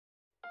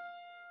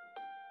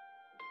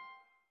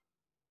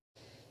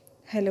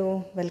Hello,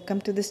 welcome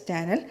to this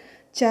channel.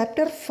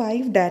 Chapter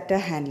 5 Data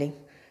Handling.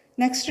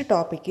 Next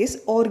topic is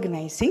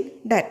Organizing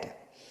Data.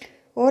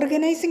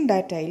 Organizing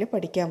data il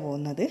പഠിക്കാൻ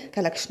പോകുന്നത്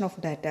collection of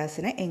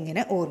datasനെ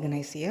എങ്ങനെ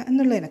organise ചെയ്യുക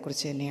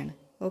എന്നുള്ളതിനെക്കുറിച്ച് തന്നെയാണ്.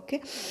 Okay,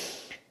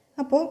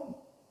 അപ്പോൾ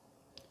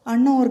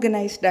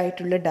അൺഓർഗനൈസ്ഡ്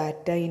ആയിട്ടുള്ള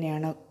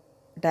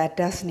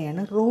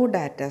ഡാറ്റാസിനെയാണ് റോ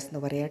ഡാറ്റാസ്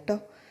എന്ന് പറയുക കേട്ടോ.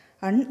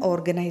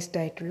 അൺഓർഗനൈസ്ഡ്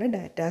ആയിട്ടുള്ള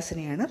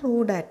ഡാറ്റാസിനെയാണ് റോ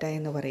ഡാറ്റ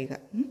എന്ന് പറയുക.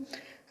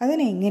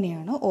 അതിനെ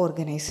എങ്ങനെയാണ്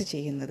ഓർഗനൈസ്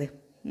ചെയ്യുന്നത്?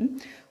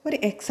 ഒരു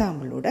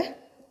എക്സാമ്പിളിലൂടെ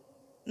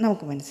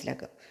നമുക്ക്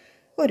മനസ്സിലാക്കാം.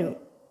 ഒരു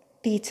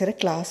ടീച്ചർ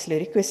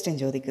ക്ലാസ്സിലൊരു ക്വസ്റ്റ്യൻ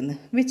ചോദിക്കുന്നു,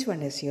 which one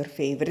is your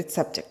favourite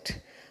subject?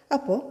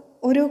 അപ്പോൾ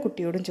ഓരോ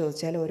കുട്ടിയോടും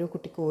ചോദിച്ചാൽ ഓരോ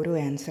കുട്ടിക്കും ഓരോ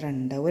ആൻസറാണ്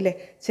ഉണ്ടാവും അല്ലേ.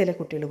 ചില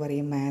കുട്ടികൾ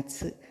പറയും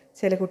മാത്സ്,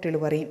 ചില കുട്ടികൾ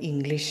പറയും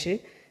ഇംഗ്ലീഷ്,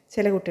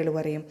 ചില കുട്ടികൾ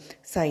പറയും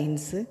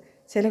സയൻസ്,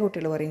 ചില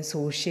കുട്ടികൾ പറയും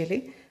സോഷ്യൽ,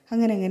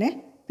 അങ്ങനെ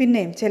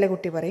പിന്നെയും ചില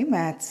കുട്ടി പറയും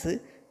മാത്സ്,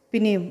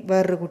 പിന്നെയും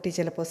വേറൊരു കുട്ടി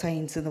ചിലപ്പോൾ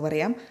സയൻസ് എന്ന്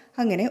പറയാം.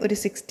 അങ്ങനെ ഒരു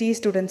 60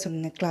 സ്റ്റുഡൻസ്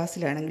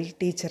ക്ലാസ്സിലാണെങ്കിൽ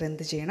ടീച്ചർ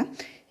എന്ത് ചെയ്യണം?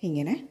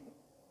 ഇങ്ങനെ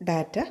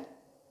ഡാറ്റ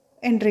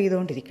എൻ്റർ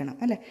ചെയ്തുകൊണ്ടിരിക്കണം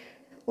അല്ലേ.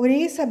 ഒരേ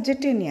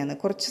സബ്ജക്റ്റ് തന്നെയാണ്,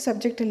 കുറച്ച്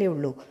സബ്ജക്റ്റല്ലേ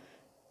ഉള്ളൂ.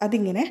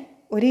 അതിങ്ങനെ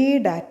ഒരേ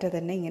ഡാറ്റ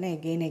തന്നെ ഇങ്ങനെ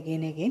എഗെയിൻ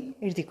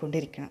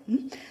എഴുതിക്കൊണ്ടിരിക്കണം.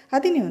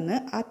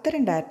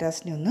 അത്തരം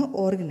ഡാറ്റാസിനെ ഒന്ന്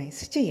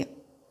ഓർഗനൈസ് ചെയ്യാം.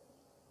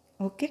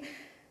 ഓക്കെ,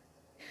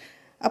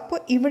 അപ്പോൾ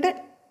ഇവിടെ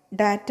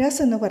ഡാറ്റാസ്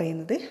എന്ന്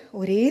പറയുന്നത്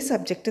ഒരേ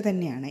സബ്ജക്റ്റ്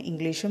തന്നെയാണ്,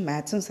 ഇംഗ്ലീഷും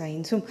മാത്സും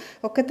സയൻസും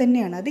ഒക്കെ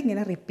തന്നെയാണ്.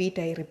 അതിങ്ങനെ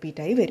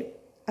റിപ്പീറ്റായി വരും.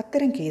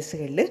 അത്തരം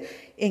കേസുകളിൽ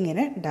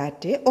എങ്ങനെ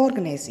ഡാറ്റയെ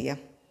ഓർഗനൈസ് ചെയ്യാം?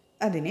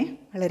 അതിനെ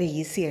വളരെ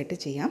ഈസി ആയിട്ട്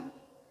ചെയ്യാം.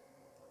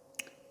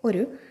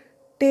 ഒരു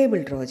ടേബിൾ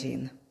ഡ്രോ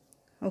ചെയ്യുന്നു.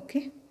 ഓക്കെ,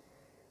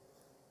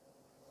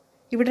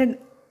 ഇവിടെ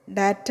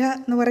ഡാറ്റ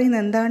എന്ന്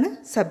പറയുന്നത് എന്താണ്?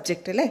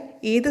 സബ്ജക്റ്റ് അല്ലേ.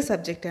 ഏത്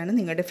സബ്ജക്റ്റാണ്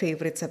നിങ്ങളുടെ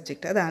ഫേവറേറ്റ്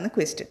സബ്ജക്റ്റ്? അതാണ്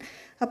ക്വസ്റ്റ്യൻ.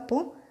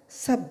 അപ്പോൾ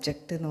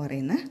സബ്ജക്റ്റ് എന്ന്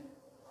പറയുന്ന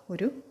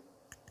ഒരു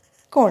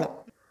കോളം,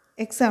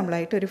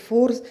 എക്സാമ്പിളായിട്ട് ഒരു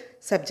 4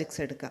 സബ്ജക്ട്സ്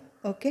എടുക്കാം.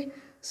 Okay,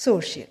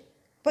 social.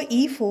 അപ്പോൾ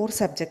ഈ 4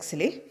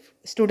 സബ്ജക്ട്സിൽ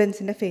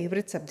സ്റ്റുഡൻസിൻ്റെ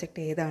ഫേവറേറ്റ്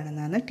സബ്ജക്റ്റ്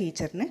ഏതാണെന്നാണ്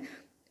ടീച്ചറിന്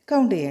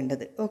കൗണ്ട്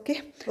ചെയ്യേണ്ടത്.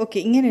 ഓക്കെ,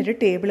 ഇങ്ങനെ ഒരു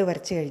ടേബിൾ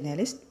വരച്ച് കഴിഞ്ഞാൽ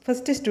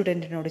ഫസ്റ്റ്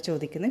സ്റ്റുഡൻറ്റിനോട്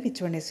ചോദിക്കുന്നത്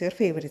which one is your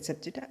favourite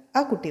subject? ആ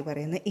കുട്ടി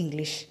പറയുന്നത്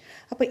ഇംഗ്ലീഷ്.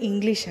 അപ്പോൾ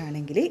ഇംഗ്ലീഷ്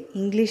ആണെങ്കിൽ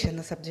ഇംഗ്ലീഷ്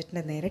എന്ന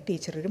സബ്ജക്റ്റിൻ്റെ നേരെ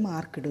ടീച്ചർ ഒരു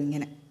മാർക്ക് ഇടും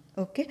ഇങ്ങനെ.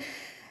 ഓക്കെ,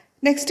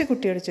 നെക്സ്റ്റ്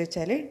കുട്ടിയോട്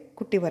ചോദിച്ചാൽ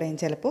കുട്ടി പറയും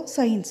ചിലപ്പോൾ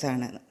സയൻസ്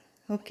ആണെന്ന്.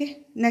 ഓക്കെ,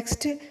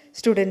 നെക്സ്റ്റ്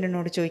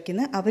സ്റ്റുഡൻറ്റിനോട്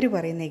ചോദിക്കുന്നത് അവർ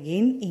പറയുന്നത്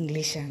എഗെയിൻ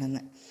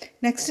ഇംഗ്ലീഷാണെന്ന്.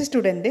 നെക്സ്റ്റ്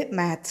സ്റ്റുഡൻറ്റ്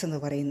മാത്സ് എന്ന്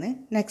പറയുന്നത്,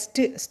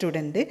 നെക്സ്റ്റ്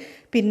സ്റ്റുഡൻറ്റ്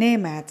പിന്നെ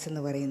മാത്സ്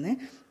എന്ന് പറയുന്നത്,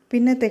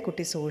 പിന്നത്തെ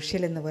കുട്ടി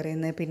സോഷ്യൽ എന്ന്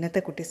പറയുന്നത്,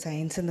 പിന്നത്തെ കുട്ടി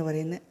സയൻസ് എന്ന്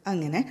പറയുന്നത്,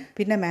 അങ്ങനെ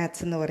പിന്നെ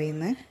മാത്സ് എന്ന്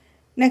പറയുന്നത്,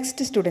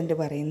 നെക്സ്റ്റ് സ്റ്റുഡൻറ്റ്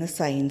പറയുന്നത്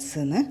സയൻസ്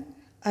എന്ന്.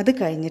 അത്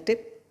കഴിഞ്ഞിട്ട്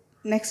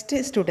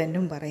നെക്സ്റ്റ്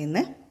സ്റ്റുഡൻറ്റും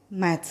പറയുന്നത്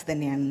മാത്സ്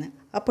തന്നെയാണെന്ന്.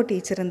 അപ്പോൾ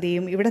ടീച്ചർ എന്ത്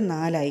ചെയ്യും? ഇവിടെ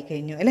 4 ആയി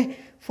കഴിഞ്ഞു അല്ലേ,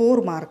 4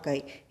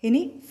 മാർക്കായി.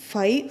 ഇനി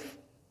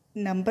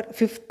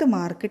 5th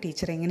മാർക്ക്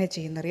ടീച്ചർ എങ്ങനെ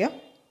ചെയ്യുന്നറിയോ?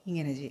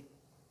 ഇങ്ങനെ ചെയ്യും.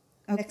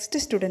 നെക്സ്റ്റ്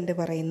സ്റ്റുഡൻറ്റ്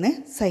പറയുന്നത്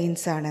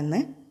സയൻസ് ആണെന്ന്.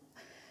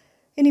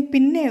 ഇനി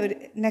പിന്നെ ഒരു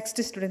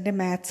നെക്സ്റ്റ് സ്റ്റുഡൻറ്റ്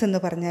മാത്സ് എന്ന്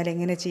പറഞ്ഞാൽ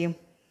എങ്ങനെ ചെയ്യും?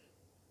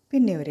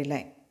 പിന്നെ ഒരു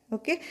ലൈൻ.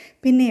 ഓക്കെ,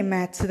 പിന്നെ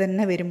മാത്സ്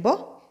തന്നെ വരുമ്പോൾ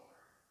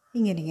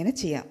ഇങ്ങനെ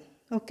ചെയ്യാം.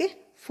 ഓക്കെ,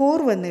 4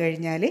 വന്നു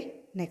കഴിഞ്ഞാൽ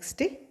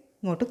നെക്സ്റ്റ്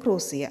ഇങ്ങോട്ട്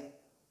ക്രോസ് ചെയ്യാം.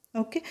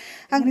 ഓക്കെ,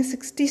 അങ്ങനെ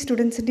 60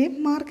 സ്റ്റുഡൻസിൻ്റെയും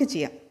മാർക്ക്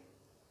ചെയ്യാം.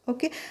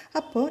 ഓക്കെ,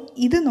 അപ്പോൾ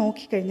ഇത്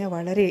നോക്കിക്കഴിഞ്ഞാൽ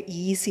വളരെ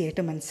ഈസി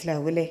ആയിട്ട്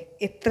മനസ്സിലാവും അല്ലേ,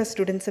 എത്ര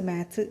സ്റ്റുഡൻസ്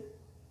മാത്സ്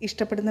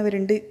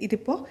ഇഷ്ടപ്പെടുന്നവരുണ്ട്.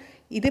 ഇതിപ്പോൾ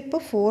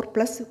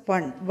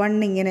 4+1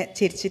 ഇങ്ങനെ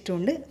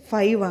ചിരിച്ചിട്ടുണ്ട്,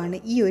 5 ആണ്.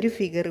 ഈ ഒരു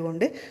ഫിഗർ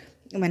കൊണ്ട്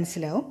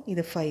മനസ്സിലാവും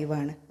ഇത് 5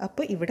 ആണ്.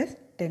 അപ്പോൾ ഇവിടെ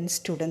 10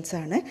 സ്റ്റുഡൻസ്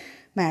ആണ്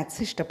മാത്സ്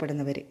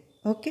ഇഷ്ടപ്പെടുന്നവർ.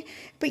 ഓക്കെ,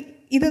 അപ്പോൾ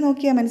ഇത്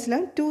നോക്കിയാൽ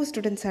മനസ്സിലാവും 2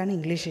 സ്റ്റുഡൻസ് ആണ്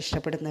ഇംഗ്ലീഷ്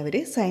ഇഷ്ടപ്പെടുന്നവർ,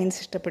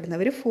 സയൻസ്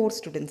ഇഷ്ടപ്പെടുന്നവർ 4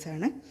 സ്റ്റുഡൻസ്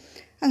ആണ്.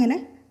 അങ്ങനെ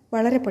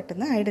വളരെ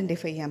പെട്ടെന്ന്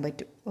ഐഡൻറ്റിഫൈ ചെയ്യാൻ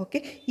പറ്റും. ഓക്കെ,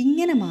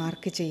 ഇങ്ങനെ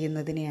മാർക്ക്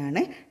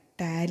ചെയ്യുന്നതിനെയാണ്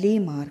ടാലി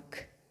മാർക്ക്.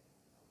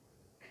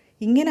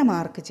 ഇങ്ങനെ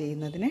മാർക്ക്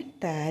ചെയ്യുന്നതിന്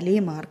ടാലി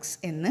മാർക്സ്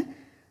എന്ന്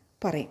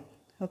പറയും.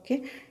 ഓക്കെ,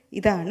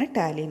 ഇതാണ്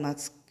ടാലി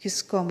മാർക്സ്.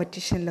 ക്വിസ്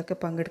കോമ്പറ്റീഷനിലൊക്കെ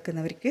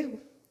പങ്കെടുക്കുന്നവർക്ക്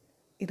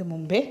ഇത്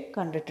മുമ്പേ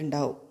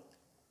കണ്ടിട്ടുണ്ടാവും.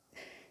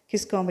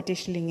 ക്വിസ്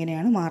കോമ്പറ്റീഷനിൽ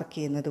ഇങ്ങനെയാണ് മാർക്ക്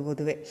ചെയ്യുന്നത്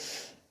പൊതുവെ,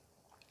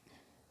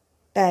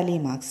 ടാലി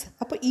മാർക്സ്.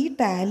 അപ്പോൾ ഈ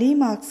ടാലി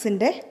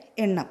മാർക്സിൻ്റെ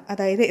എണ്ണം,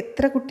 അതായത്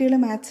എത്ര കുട്ടികൾ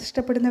മാത്സ്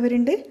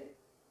ഇഷ്ടപ്പെടുന്നവരുണ്ട്?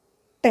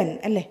 10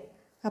 അല്ലേ.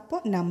 അപ്പോൾ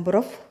number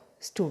of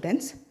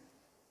students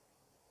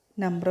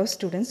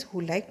who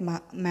like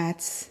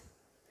maths,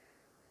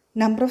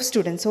 number of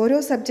students, ഓരോ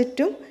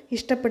സബ്ജക്റ്റും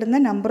ഇഷ്ടപ്പെടുന്ന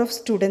നമ്പർ ഓഫ്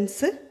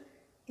സ്റ്റുഡൻസ്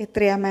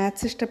എത്രയാണ്?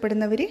 മാത്സ്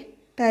ഇഷ്ടപ്പെടുന്നവർ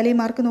ടാലി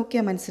മാർക്ക്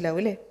നോക്കിയാൽ മനസ്സിലാവും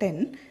അല്ലേ. 10,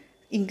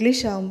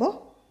 ഇംഗ്ലീഷ് ആകുമ്പോൾ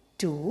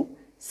 2,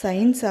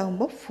 സയൻസ്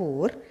ആകുമ്പോൾ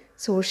 4,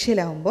 സോഷ്യൽ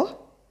ആകുമ്പോൾ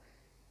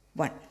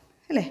 1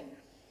 അല്ലേ.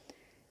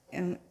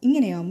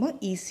 ഇങ്ങനെയാകുമ്പോൾ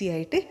ഈസി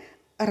ആയിട്ട്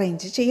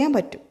അറേഞ്ച് ചെയ്യാൻ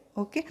പറ്റും.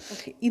 ഓക്കെ,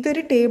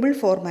 ഇതൊരു ടേബിൾ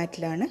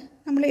ഫോർമാറ്റിലാണ്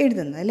നമ്മൾ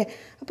എഴുതുന്നത് അല്ലേ.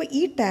 അപ്പോൾ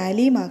ഈ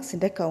ടാലി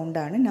മാർക്സിൻ്റെ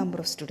കൗണ്ടാണ് നമ്പർ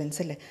ഓഫ് സ്റ്റുഡൻസ്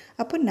അല്ലേ.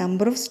 അപ്പോൾ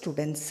നമ്പർ ഓഫ്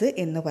സ്റ്റുഡൻസ്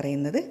എന്ന്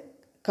പറയുന്നത്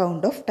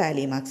കൗണ്ട് ഓഫ്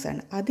ടാലി മാർക്സ്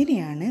ആണ്.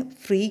 അതിനെയാണ്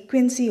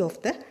ഫ്രീക്വൻസി ഓഫ്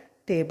ദ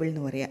ടേബിൾ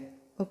എന്ന് പറയുക.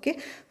 ഓക്കെ,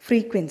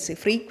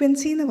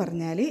 ഫ്രീക്വൻസി എന്ന്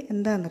പറഞ്ഞാൽ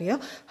എന്താണെന്നറിയോ?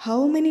 How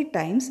many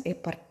times A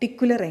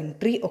particular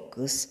entry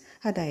occurs.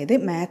 അതായത്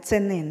മാത്സ്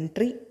എന്ന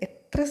എൻട്രി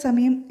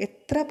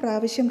എത്ര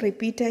പ്രാവശ്യം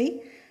റിപ്പീറ്റായി?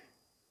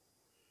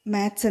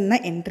 മാത്സ് എന്ന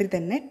എൻട്രി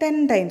തന്നെ 10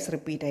 ടൈംസ്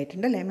റിപ്പീറ്റ്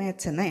ആയിട്ടുണ്ട് അല്ലേ,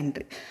 മാത്സ് എന്ന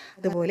എൻട്രി.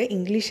 അതുപോലെ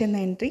ഇംഗ്ലീഷ് എന്ന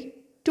എൻട്രി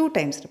 2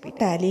 ടൈംസ് റിപ്പീറ്റ്.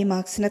 ടാലി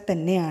മാർക്സിനെ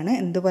തന്നെയാണ്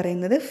എന്ത്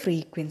പറയുന്നത്,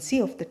 frequency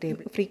of the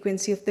table.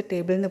 Frequency of the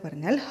table എന്ന്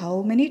പറഞ്ഞാൽ how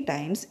many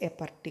times A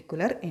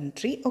particular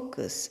entry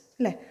occurs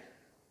അല്ലേ.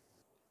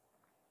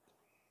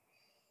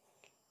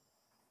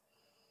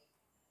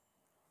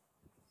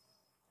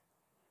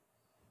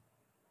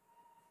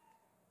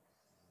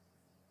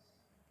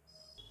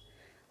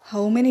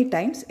 How many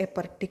times A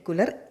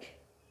particular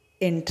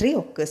entry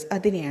occurs,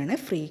 അതിനെയാണ്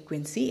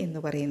ഫ്രീക്വൻസി എന്ന്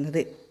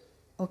പറയുന്നത്.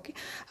 ഓക്കെ,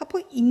 അപ്പോൾ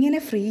ഇങ്ങനെ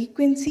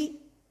ഫ്രീക്വൻസി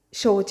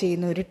ഷോ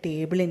ചെയ്യുന്ന ഒരു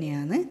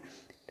ടേബിളിനെയാണ്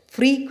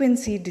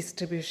ഫ്രീക്വൻസി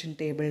ഡിസ്ട്രിബ്യൂഷൻ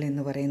ടേബിൾ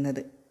എന്ന്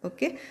പറയുന്നത്.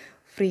 Okay,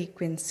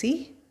 frequency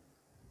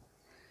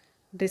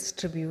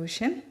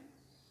distribution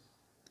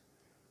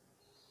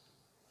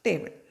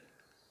table.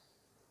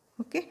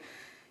 Okay,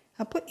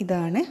 അപ്പോൾ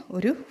ഇതാണ്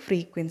ഒരു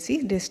ഫ്രീക്വൻസി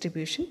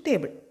ഡിസ്ട്രിബ്യൂഷൻ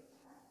ടേബിൾ.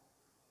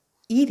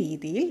 ഈ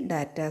രീതിയിൽ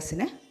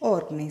ഡാറ്റാസിനെ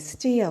ഓർഗനൈസ്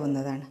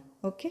ചെയ്യാവുന്നതാണ്.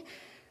 ഓക്കെ,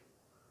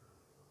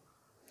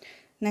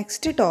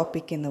 നെക്സ്റ്റ്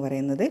ടോപ്പിക് എന്ന്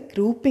പറയുന്നത്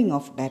ഗ്രൂപ്പിംഗ്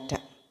ഓഫ് ഡാറ്റ.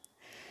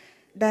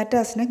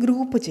 ഡാറ്റാസിനെ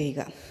ഗ്രൂപ്പ്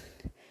ചെയ്യുക.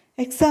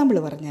 എക്സാമ്പിൾ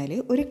പറഞ്ഞാൽ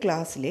ഒരു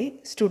ക്ലാസ്സിലെ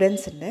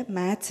സ്റ്റുഡൻസിൻ്റെ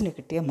മാത്സിന്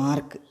കിട്ടിയ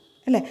മാർക്ക്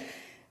അല്ലേ,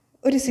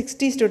 ഒരു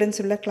 60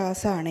 സ്റ്റുഡൻസ് ഉള്ള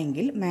ക്ലാസ്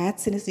ആണെങ്കിൽ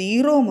മാത്സിന്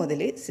 0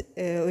 മുതൽ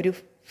ഒരു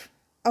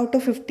ഔട്ട്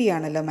ഓഫ് 50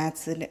 ആണല്ലോ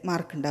മാത്സിൻ്റെ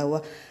മാർക്ക് ഉണ്ടാവുക.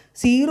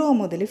 0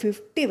 മുതൽ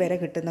 50 വരെ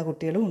കിട്ടുന്ന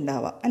കുട്ടികളും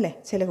ഉണ്ടാവാം അല്ലേ.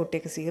 ചില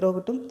കുട്ടിക്ക് 0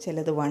 കിട്ടും,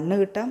 ചിലത് 1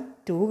 കിട്ടാം,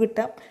 2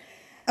 കിട്ടാം.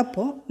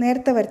 അപ്പോൾ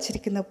നേരത്തെ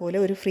വരച്ചിരിക്കുന്ന പോലെ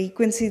ഒരു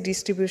ഫ്രീക്വൻസി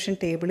ഡിസ്ട്രിബ്യൂഷൻ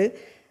ടേബിൾ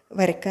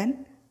വരയ്ക്കാൻ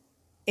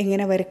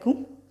എങ്ങനെ വരക്കും?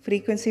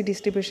 ഫ്രീക്വൻസി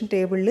ഡിസ്ട്രിബ്യൂഷൻ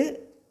ടേബിളിൽ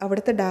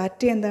അവിടുത്തെ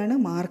ഡാറ്റ എന്താണ്?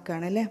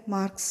 മാർക്കാണ് അല്ലേ,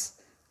 മാർക്സ്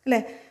അല്ലേ,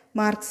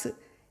 മാർക്സ്.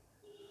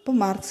 അപ്പോൾ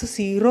മാർക്സ്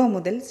 0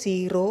 മുതൽ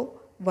 0,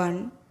 1,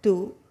 2,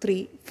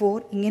 3, 4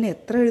 ഇങ്ങനെ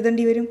എത്ര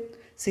എഴുതേണ്ടി വരും?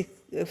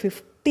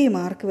 50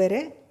 മാർക്ക്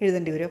വരെ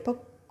എഴുതേണ്ടി വരും. അപ്പോൾ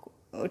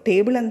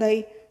ടേബിൾ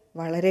എന്തായി?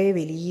 വളരെ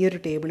വലിയൊരു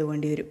ടേബിൾ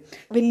വേണ്ടി വരും.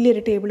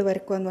 വലിയൊരു ടേബിൾ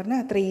വരക്കുക എന്ന് പറഞ്ഞാൽ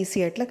അത്ര ഈസി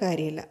ആയിട്ടുള്ള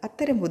കാര്യമല്ല.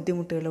 അത്തരം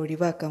ബുദ്ധിമുട്ടുകൾ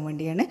ഒഴിവാക്കാൻ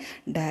വേണ്ടിയാണ്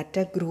ഡാറ്റ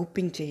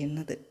ഗ്രൂപ്പിംഗ്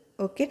ചെയ്യുന്നത്.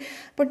 ഓക്കെ,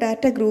 അപ്പോൾ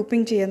ഡാറ്റ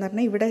ഗ്രൂപ്പിംഗ് ചെയ്യാന്ന്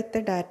പറഞ്ഞാൽ ഇവിടുത്തെ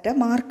ഡാറ്റ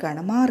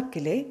മാർക്കാണ്.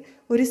 മാർക്കിൽ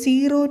ഒരു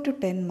 0 to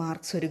 10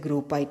 മാർക്സ് ഒരു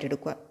ഗ്രൂപ്പായിട്ട്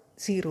എടുക്കുക.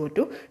 0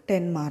 to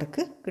 10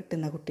 മാർക്ക്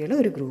കിട്ടുന്ന കുട്ടികൾ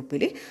ഒരു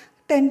ഗ്രൂപ്പിൽ,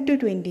 10 to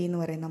 20 എന്ന്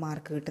പറയുന്ന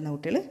മാർക്ക് കിട്ടുന്ന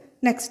കുട്ടികൾ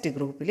നെക്സ്റ്റ്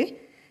ഗ്രൂപ്പിൽ,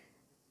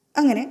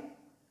 അങ്ങനെ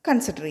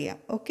കൺസിഡർ ചെയ്യാം.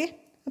 ഓക്കെ,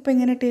 അപ്പോൾ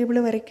ഇങ്ങനെ ടേബിൾ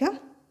വരയ്ക്കാം.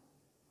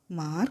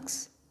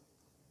 മാർക്സ്,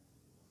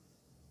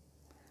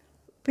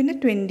 പിന്നെ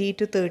 20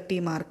 to 30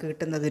 മാർക്ക്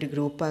കിട്ടുന്നത് ഒരു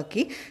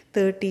ഗ്രൂപ്പാക്കി,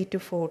 30 to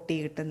 40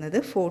 കിട്ടുന്നത്,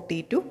 40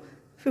 to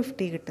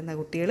 50 കിട്ടുന്ന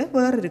കുട്ടികൾ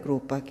വേറൊരു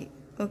ഗ്രൂപ്പാക്കി.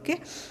 ഓക്കെ,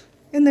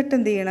 എന്നിട്ട്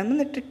എന്ത് ചെയ്യണം?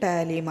 എന്നിട്ട്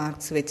ടാലി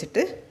മാർക്സ്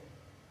വെച്ചിട്ട്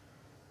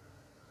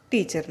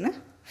ടീച്ചറിന്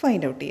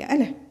ഫൈൻഡ് ഔട്ട് ചെയ്യാം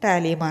അല്ലേ.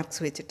 ടാലി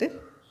മാർക്സ് വെച്ചിട്ട്,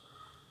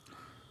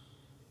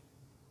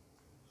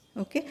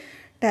 ഓക്കെ,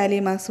 ടാലി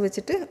മാർക്സ്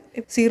വെച്ചിട്ട്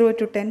 0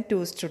 to 10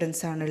 2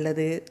 സ്റ്റുഡൻസ്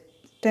ആണുള്ളത്,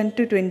 10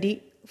 to 20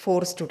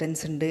 4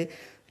 സ്റ്റുഡൻസ് ഉണ്ട്,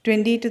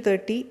 20 to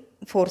 30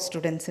 4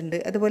 സ്റ്റുഡൻസ് ഉണ്ട്,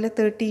 അതുപോലെ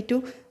 30 to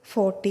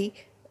 40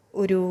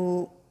 ഒരു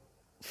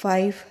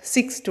 5,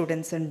 6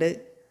 സ്റ്റുഡൻസ് ഉണ്ട്.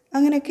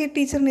 അങ്ങനെയൊക്കെ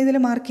ടീച്ചറിന് ഇതിൽ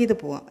മാർക്ക് ചെയ്ത്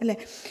പോവാം അല്ലേ.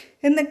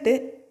 എന്നിട്ട്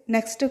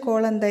നെക്സ്റ്റ്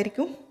കോൾ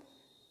എന്തായിരിക്കും?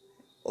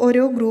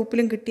 ഓരോ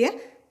ഗ്രൂപ്പിലും കിട്ടിയ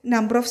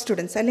നമ്പർ ഓഫ്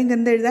സ്റ്റുഡൻസ്, അല്ലെങ്കിൽ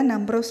എന്താ എഴുതാം?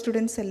 നമ്പർ ഓഫ്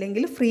സ്റ്റുഡൻസ്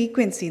അല്ലെങ്കിൽ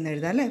ഫ്രീക്വൻസി എന്ന്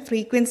എഴുതാം അല്ലേ.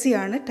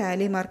 ഫ്രീക്വൻസിയാണ്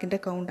ടാലി മാർക്കിൻ്റെ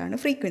കൗണ്ടാണ്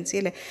ഫ്രീക്വൻസി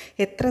അല്ലേ.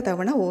 എത്ര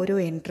തവണ ഓരോ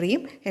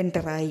എൻട്രിയും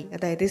എൻ്ററായി,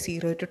 അതായത്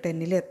 0 to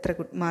 10 എത്ര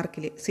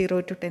മാർക്കിൽ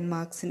 0 to 10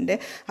 മാർക്സിൻ്റെ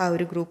ആ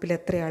ഒരു ഗ്രൂപ്പിൽ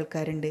എത്ര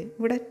ആൾക്കാരുണ്ട്?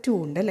 ഇവിടെ 2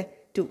 ഉണ്ട് അല്ലേ,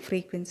 2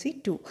 ഫ്രീക്വൻസി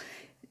 2.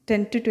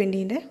 10 to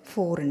 20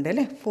 4 ഉണ്ട്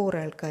അല്ലേ, 4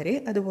 ആൾക്കാർ.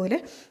 അതുപോലെ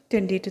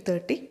 20 to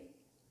 30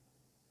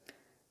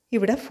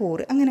 ഇവിടെ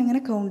 4. അങ്ങനെ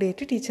കൗണ്ട്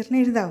ചെയ്തിട്ട് ടീച്ചറിന്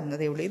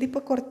എഴുതാവുന്നതേ ഉള്ളൂ.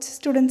 ഇതിപ്പോൾ കുറച്ച്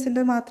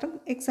സ്റ്റുഡൻസിൻ്റെ മാത്രം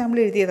എക്സാമ്പിൾ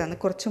എഴുതിയതാണ്,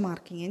 കുറച്ച്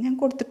മാർക്കിങ്ങേ ഞാൻ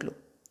കൊടുത്തിട്ടുള്ളൂ.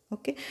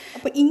 ഓക്കെ,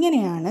 അപ്പോൾ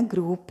ഇങ്ങനെയാണ്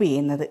ഗ്രൂപ്പ്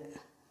ചെയ്യുന്നത്.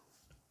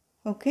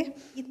 ഓക്കെ,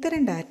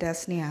 ഇത്തരം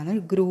ഡാറ്റാസിനെയാണ്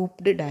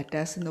ഗ്രൂപ്പ്ഡ്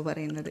ഡാറ്റാസ് എന്ന്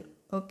പറയുന്നത്.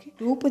 ഓക്കെ,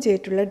 ഗ്രൂപ്പ്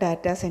ചെയ്തിട്ടുള്ള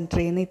ഡാറ്റാസ്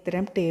എൻ്റർ ചെയ്യുന്ന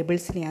ഇത്തരം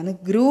ടേബിൾസിനെയാണ്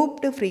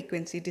ഗ്രൂപ്പ്ഡ്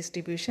ഫ്രീക്വൻസി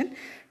ഡിസ്ട്രിബ്യൂഷൻ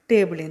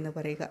ടേബിൾ എന്ന്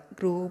പറയുക.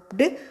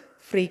 Grouped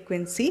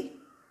frequency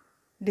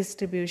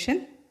distribution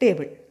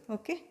table.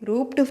 Okay,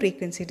 grouped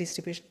frequency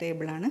distribution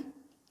ടേബിളാണ്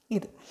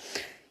ഇത്.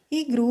 ഈ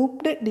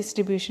ഗ്രൂപ്പ്ഡ്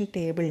ഡിസ്ട്രിബ്യൂഷൻ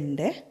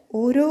ടേബിളിൻ്റെ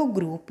ഓരോ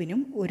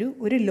ഗ്രൂപ്പിനും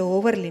ഒരു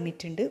ലോവർ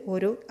ലിമിറ്റ് ഉണ്ട്,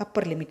 ഓരോ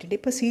അപ്പർ ലിമിറ്റ് ഉണ്ട്.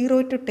 ഇപ്പോൾ 0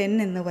 to 10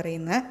 എന്ന്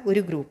പറയുന്ന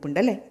ഒരു ഗ്രൂപ്പ് ഉണ്ട്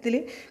അല്ലേ. ഇതിൽ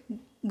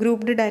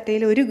ഗ്രൂപ്പ്ഡ്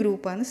ഡാറ്റയിൽ ഒരു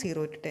ഗ്രൂപ്പാണ്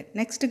 0 to 10,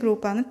 നെക്സ്റ്റ്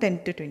ഗ്രൂപ്പാണ് 10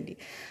 to 20.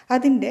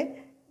 അതിൻ്റെ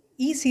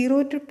ഈ 0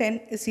 to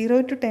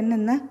 10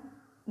 എന്ന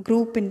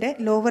ഗ്രൂപ്പിൻ്റെ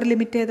ലോവർ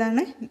ലിമിറ്റ്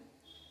ഏതാണ്?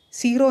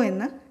 0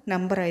 എന്ന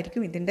നമ്പർ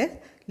ആയിരിക്കും ഇതിൻ്റെ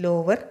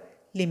ലോവർ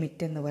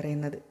ലിമിറ്റ് എന്ന്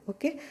പറയുന്നത്.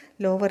 Okay,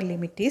 lower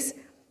limit is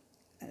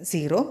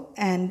 0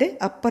 and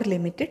upper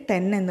limit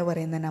 10 എന്ന്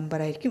പറയുന്ന നമ്പർ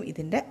ആയിരിക്കും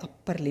ഇതിൻ്റെ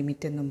അപ്പർ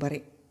ലിമിറ്റ് എന്നും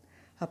പറയും,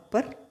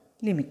 അപ്പർ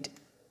ലിമിറ്റ്.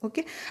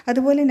 ഓക്കെ,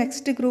 അതുപോലെ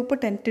നെക്സ്റ്റ് ഗ്രൂപ്പ്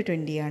 10 to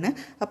 20 ആണ്.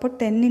 അപ്പോൾ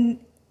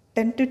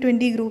 10 to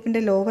 20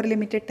 ഗ്രൂപ്പിൻ്റെ ലോവർ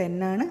ലിമിറ്റ് 10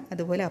 ആണ്,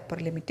 അതുപോലെ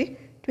അപ്പർ ലിമിറ്റ്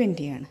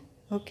 20 ആണ്.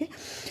 ഓക്കെ,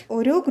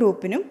 ഓരോ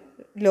ഗ്രൂപ്പിനും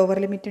ലോവർ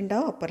ലിമിറ്റ്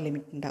ഉണ്ടാവും, അപ്പർ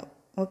ലിമിറ്റ് ഉണ്ടാവും.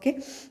 ഓക്കെ,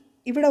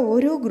 ഇവിടെ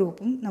ഓരോ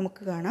ഗ്രൂപ്പും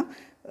നമുക്ക് കാണാം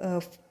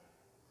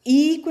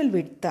ഈക്വൽ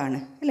വിഡ്ത്താണ്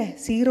അല്ലേ.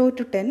 0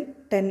 to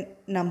 10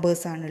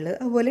 നമ്പേഴ്സാണുള്ളത്,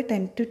 അതുപോലെ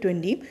 10 to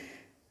 20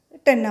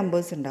 10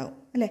 നമ്പേഴ്സ് ഉണ്ടാവും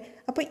അല്ലേ.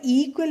 അപ്പോൾ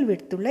ഈക്വൽ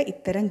വിഡ്ത്തുള്ള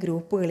ഇത്തരം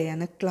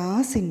ഗ്രൂപ്പുകളെയാണ്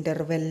ക്ലാസ്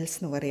ഇൻ്റർവെൽസ്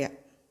എന്ന് പറയുക.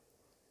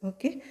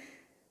 Okay,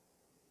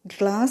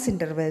 class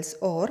intervals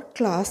or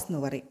class എന്ന്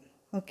പറയും.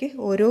 ഓക്കെ,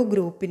 ഓരോ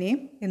ഗ്രൂപ്പിനെയും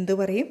എന്ത്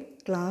പറയും?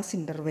 ക്ലാസ്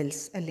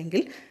ഇൻ്റർവെൽസ്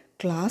അല്ലെങ്കിൽ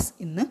ക്ലാസ്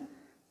എന്ന്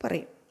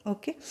പറയും.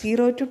 ഓക്കെ,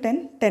 0 to 10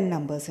 10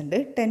 നമ്പേഴ്സ് ഉണ്ട്,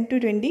 10 to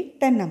 20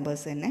 10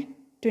 നമ്പേഴ്സ് തന്നെ,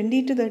 20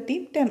 to 30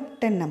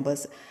 10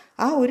 നമ്പേഴ്സ്.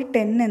 ആ ഒരു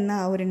 10 എന്ന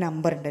ആ ഒരു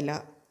നമ്പർ ഉണ്ടല്ലോ,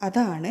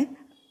 അതാണ്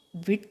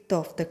വിഡ്ത്ത്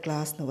ഓഫ് ദ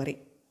ക്ലാസ് എന്ന്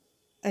പറയും,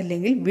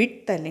 അല്ലെങ്കിൽ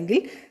വിഡ്ത്ത് അല്ലെങ്കിൽ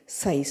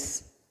സൈസ്.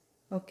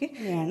 ഓക്കെ,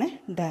 ഇങ്ങനെയാണ്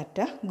ഡാറ്റ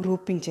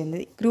ഗ്രൂപ്പിംഗ്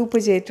ചെയ്യുന്നത്. ഗ്രൂപ്പ്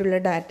ചെയ്തിട്ടുള്ള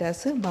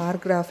ഡാറ്റാസ് ബാർ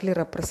ഗ്രാഫിൽ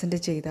റെപ്രസെൻറ്റ്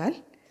ചെയ്താൽ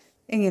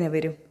എങ്ങനെ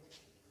വരും?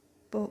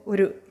 ഇപ്പോൾ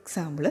ഒരു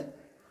എക്സാമ്പിൾ,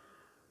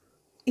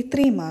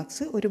 ഇത്രയും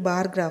മാർക്സ് ഒരു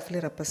ബാർ ഗ്രാഫിൽ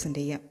റെപ്രസെൻറ്റ്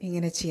ചെയ്യാം.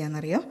 എങ്ങനെ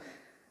ചെയ്യാമെന്നറിയാം?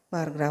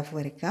 ബാർ ഗ്രാഫ്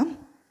വരയ്ക്കാം.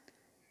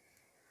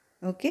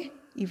 ഓക്കെ,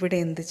 ഇവിടെ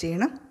എന്ത്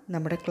ചെയ്യണം?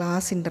 നമ്മുടെ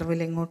ക്ലാസ് ഇൻ്റർവെൽ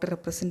എങ്ങോട്ട്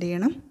റെപ്രസെൻറ്റ്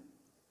ചെയ്യണം?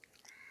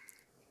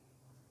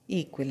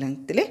 ഈക്വൽ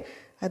ലെങ്ത്തിൽ.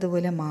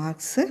 അതുപോലെ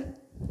മാർക്സ്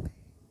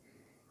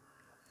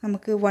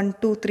നമുക്ക് 1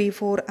 2 3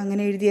 4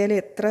 അങ്ങനെ എഴുതിയാൽ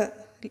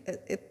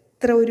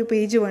എത്ര ഒരു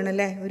പേജ്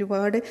വേണമല്ലേ,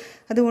 ഒരുപാട്.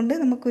 അതുകൊണ്ട്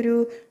നമുക്കൊരു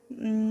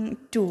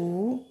 2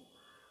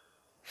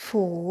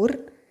 4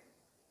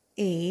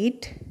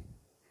 8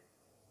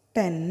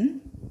 10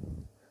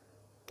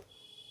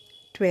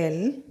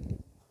 12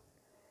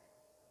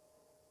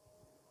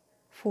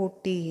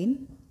 14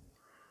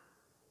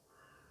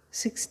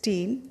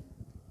 16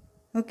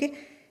 ഓക്കെ,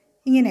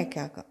 ഇങ്ങനെയൊക്കെ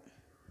ആക്കാം.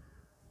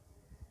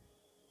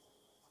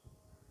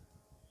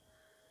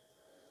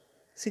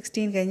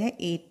 16 കഴിഞ്ഞാൽ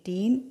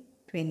 18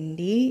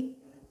 20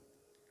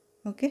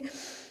 ഓക്കെ.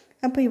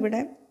 അപ്പോൾ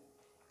ഇവിടെ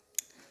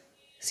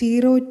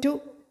 0 to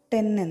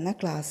 10 എന്ന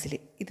ക്ലാസ്സിൽ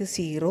ഇത്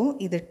 0,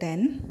 ഇത്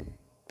 10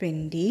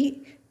 20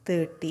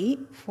 30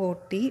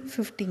 40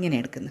 50 ഇങ്ങനെ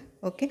എടുക്കുന്നത്.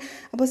 ഓക്കെ,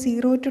 അപ്പോൾ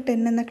 0 to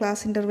 10 എന്ന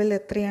ക്ലാസ് ഇൻ്റർവെൽ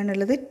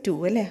എത്രയാണുള്ളത്? 2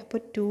 അല്ലേ. അപ്പോൾ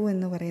 2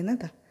 എന്ന്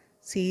പറയുന്നത്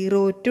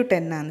 0 to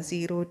 10 ആണ്.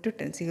 0 to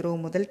 10, 0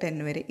 മുതൽ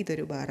 10 വരെ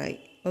ഇതൊരു ബാറായി.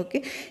 ഓക്കെ,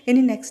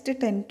 ഇനി നെക്സ്റ്റ്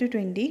 10 to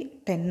 20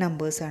 10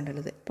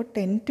 നമ്പേഴ്സാണുള്ളത്. അപ്പോൾ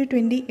 10 to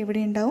 20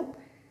 എവിടെ ഉണ്ടാവും?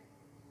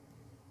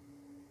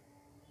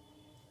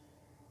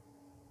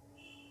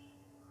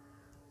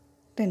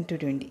 10 to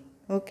 20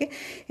 ഓക്കെ.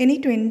 ഇനി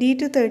 20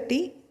 to 30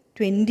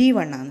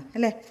 21 ആണ്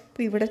അല്ലേ.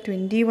 അപ്പോൾ ഇവിടെ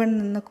 21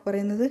 എന്നൊക്കെ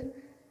പറയുന്നത്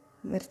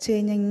വരച്ച്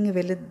കഴിഞ്ഞാൽ ഇങ്ങനെ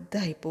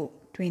വലുതായി പോവും.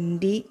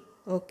 20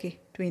 ഓക്കെ,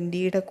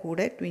 20യുടെ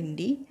കൂടെ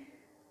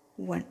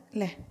 21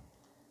 അല്ലേ.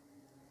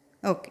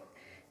 ഓക്കെ,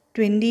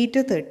 20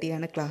 to 30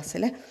 ആണ് ക്ലാസ്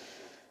അല്ലേ.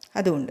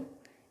 അതുകൊണ്ട്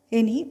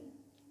ഇനി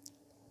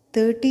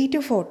 30 to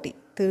 40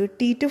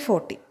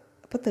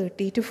 അപ്പോൾ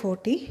 30 to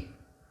 40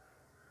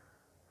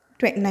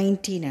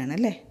 19 ആണ്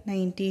അല്ലേ.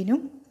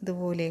 19ഉം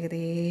ഇതുപോലെ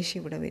ഏകദേശം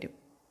ഇവിടെ വരും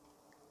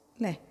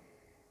അല്ലേ,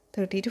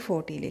 30 to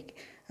 40യിലേക്ക്.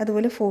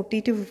 അതുപോലെ 40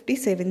 to 50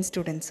 7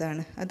 സ്റ്റുഡൻസ്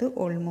ആണ്. അത്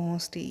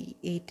ഓൾമോസ്റ്റ് ഈ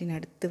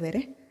 8-നടുത്ത്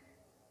വരെ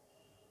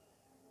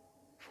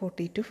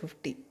 40 to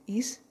 50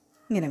 ഈസ്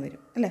ഇങ്ങനെ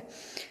വരും അല്ലേ.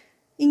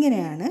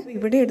 ഇങ്ങനെയാണ്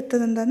ഇവിടെ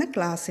എടുത്തത്. എന്താണ്?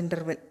 Class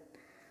interval.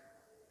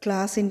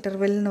 ക്ലാസ്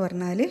ഇൻ്റർവെൽ എന്ന്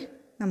പറഞ്ഞാൽ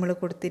നമ്മൾ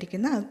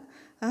കൊടുത്തിരിക്കുന്ന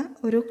ആ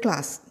ഒരു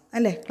ക്ലാസ്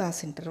അല്ലേ,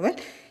 ക്ലാസ് ഇൻ്റർവെൽ.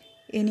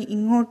 ഇനി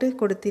ഇങ്ങോട്ട്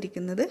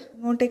കൊടുത്തിരിക്കുന്നത്,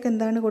 ഇങ്ങോട്ടേക്ക്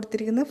എന്താണ്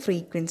കൊടുത്തിരിക്കുന്നത്?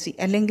 ഫ്രീക്വൻസി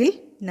അല്ലെങ്കിൽ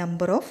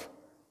നമ്പർ ഓഫ്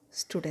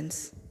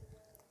സ്റ്റുഡൻസ്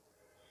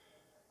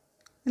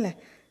അല്ലേ,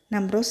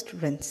 നമ്പർ ഓഫ്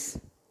സ്റ്റുഡൻസ്.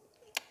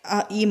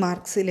 ഈ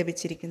മാർക്സ്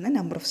ലഭിച്ചിരിക്കുന്ന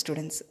നമ്പർ ഓഫ്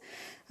സ്റ്റുഡൻസ്.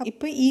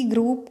 ഇപ്പോൾ ഈ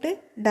ഗ്രൂപ്പ്ഡ്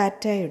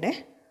ഡാറ്റയുടെ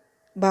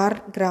ബാർ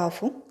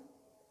ഗ്രാഫും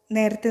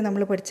നേരത്തെ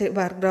നമ്മൾ പഠിച്ച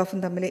ബാർ ഗ്രാഫും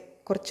തമ്മിൽ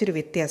കുറച്ചൊരു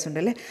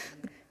വ്യത്യാസമുണ്ടല്ലേ.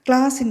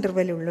 ക്ലാസ്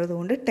ഇൻ്റർവെൽ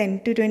ഉള്ളതുകൊണ്ട് 10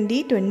 to 20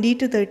 20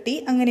 to 30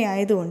 അങ്ങനെ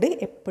ആയതുകൊണ്ട്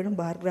എപ്പോഴും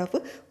ബാർ ഗ്രാഫ്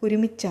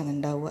ഒരുമിച്ചാണ്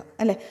ഉണ്ടാവുക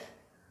അല്ലേ.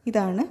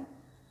 ഇതാണ്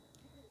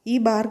ഈ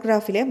ബാർ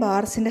ഗ്രാഫിലെ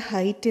ബാർസിൻ്റെ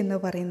ഹൈറ്റ് എന്ന്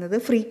പറയുന്നത്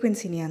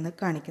ഫ്രീക്വൻസിനെയാണ്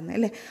കാണിക്കുന്നത്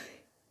അല്ലേ.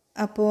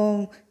 അപ്പോൾ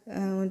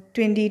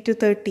 20 to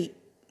 30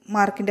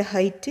 മാർക്കിൻ്റെ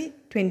ഹൈറ്റ്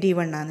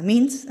 21 ആണ്.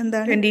 മീൻസ്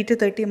എന്താണ്? 20 to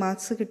 30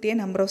 മാർക്സ് കിട്ടിയ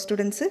നമ്പർ ഓഫ്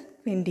സ്റ്റുഡൻസ്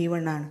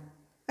 21 ആണ്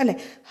അല്ലേ.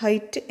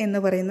 ഹൈറ്റ് എന്ന്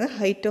പറയുന്നത്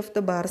ഹൈറ്റ് ഓഫ് ദ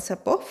ബാർസ്,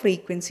 അപ്പോൾ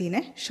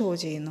ഫ്രീക്വൻസീനെ ഷോ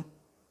ചെയ്യുന്നു.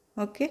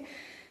 ഓക്കെ,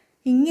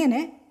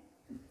 ഇങ്ങനെ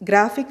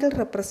graphical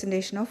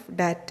representation of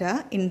data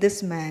in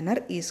this manor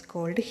is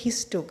called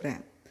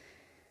histogram.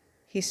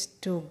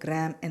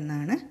 Histogram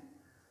എന്നാണ്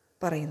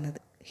പറയുന്നത്.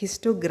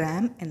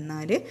 ഹിസ്റ്റോഗ്രാം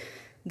എന്നാൽ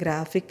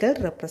graphical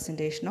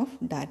representation of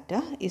data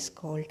is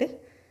called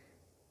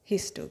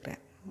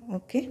histogram.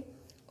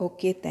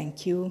 Okay,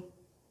 thank you.